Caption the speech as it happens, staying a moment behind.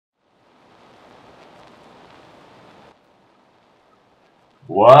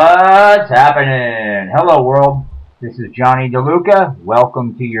What's happening? Hello world, this is Johnny DeLuca.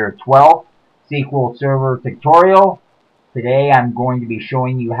 Welcome to your 12th SQL Server tutorial. Today I'm going to be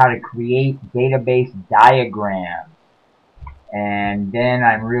showing you how to create database diagrams. And then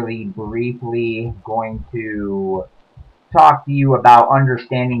I'm really briefly going to talk to you about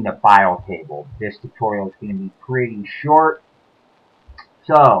understanding the file table. This tutorial is going to be pretty short.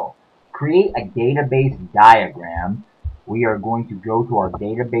 So, create a database diagram. We are going to go to our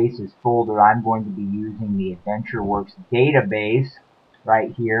databases folder. I'm going to be using the AdventureWorks database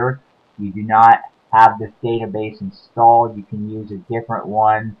right here. You do not have this database installed. You can use a different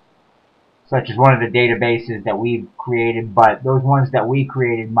one, such as one of the databases that we've created. But those ones that we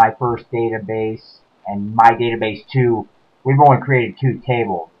created, my first database and my database 2, we've only created 2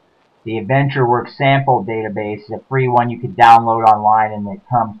 tables. The AdventureWorks sample database is a free one you can download online, and it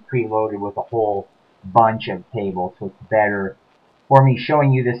comes preloaded with a whole bunch of tables, so it's better for me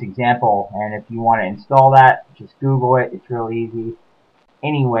showing you this example. And if you want to install that, just Google it. It's real easy.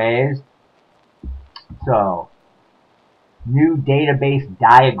 Anyways, so new database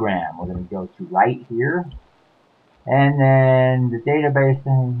diagram. We're going to go to right here, and then the database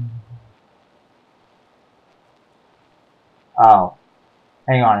thing. Oh,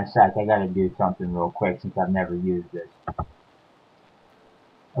 hang on a sec. I got to do something real quick since I've never used this.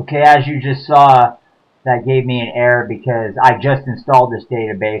 Okay, as you just saw, that gave me an error because I just installed this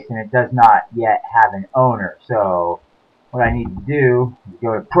database and it does not yet have an owner. So what I need to do is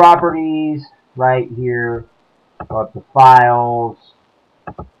go to Properties right here, go up to Files,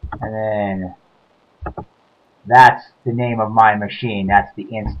 and then that's the name of my machine. That's the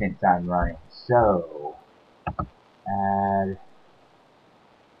instance I'm running. So add,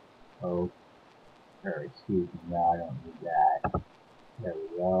 oh, or excuse me, no, I don't need that. There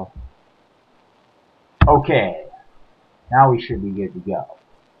we go. Okay, now we should be good to go.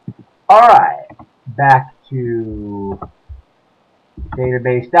 Alright, back to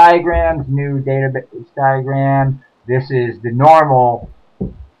database diagrams, new database diagram. This is the normal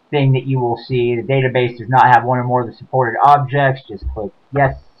thing that you will see. The database does not have one or more of the supported objects. Just click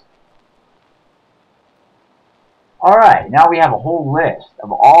yes. Alright, now we have a whole list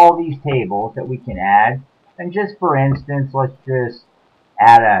of all these tables that we can add. And just for instance, let's just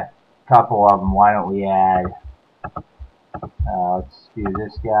add a couple of them. Why don't we add, let's do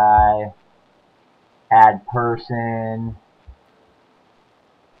this guy, add person,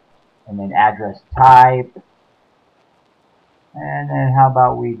 and then address type, and then how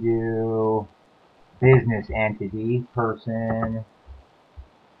about we do business entity, person,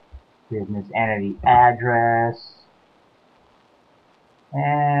 business entity address,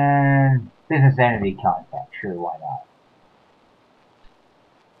 and business entity contact. Sure, why not?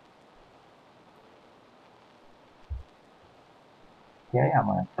 Okay, I'm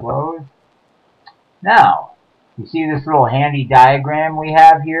going to close. Now, you see this little handy diagram we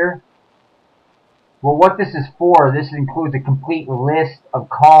have here? Well, what this is for, this includes a complete list of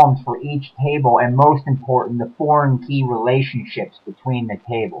columns for each table, and most important, the foreign key relationships between the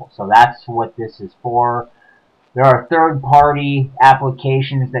tables. So that's what this is for. There are third-party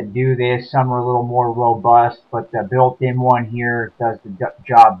applications that do this. Some are a little more robust, but the built-in one here does the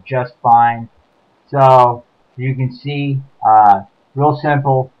job just fine. So, you can see, real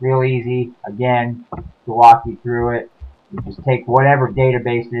simple, real easy. Again, to walk you through it, you just take whatever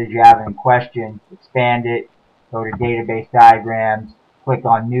database it is you have in question, expand it, go to database diagrams, click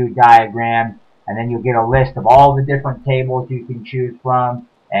on new diagram, and then you'll get a list of all the different tables you can choose from,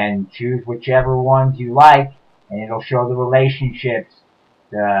 and choose whichever ones you like, and it'll show the relationships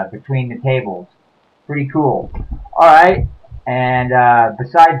between the tables. Pretty cool. Alright. And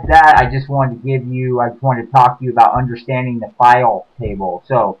besides that, I just wanted to talk to you about understanding the file table.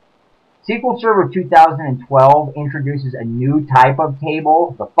 So, SQL Server 2012 introduces a new type of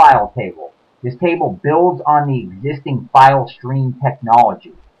table, the file table. This table builds on the existing file stream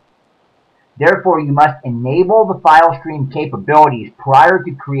technology. Therefore, you must enable the file stream capabilities prior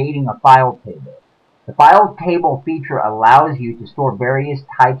to creating a file table. The file table feature allows you to store various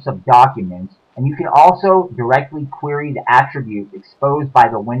types of documents, and you can also directly query the attributes exposed by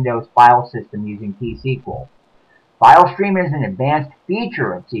the Windows file system using T-SQL. FileStream is an advanced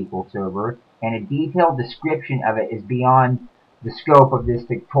feature of SQL Server, and a detailed description of it is beyond the scope of this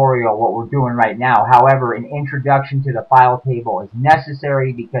tutorial, what we're doing right now. However, an introduction to the file table is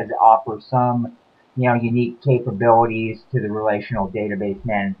necessary because it offers some, unique capabilities to the relational database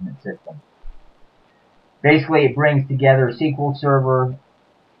management system. Basically, it brings together SQL Server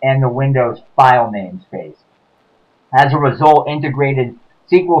and the Windows file namespace. As a result, integrated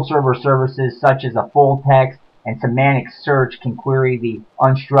SQL Server services such as a full text and semantic search can query the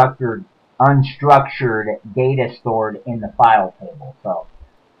unstructured data stored in the file table. So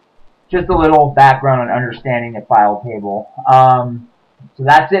just a little background on understanding the file table. So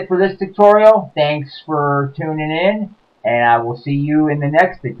that's it for this tutorial. Thanks for tuning in, and I will see you in the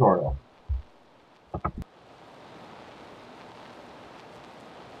next tutorial.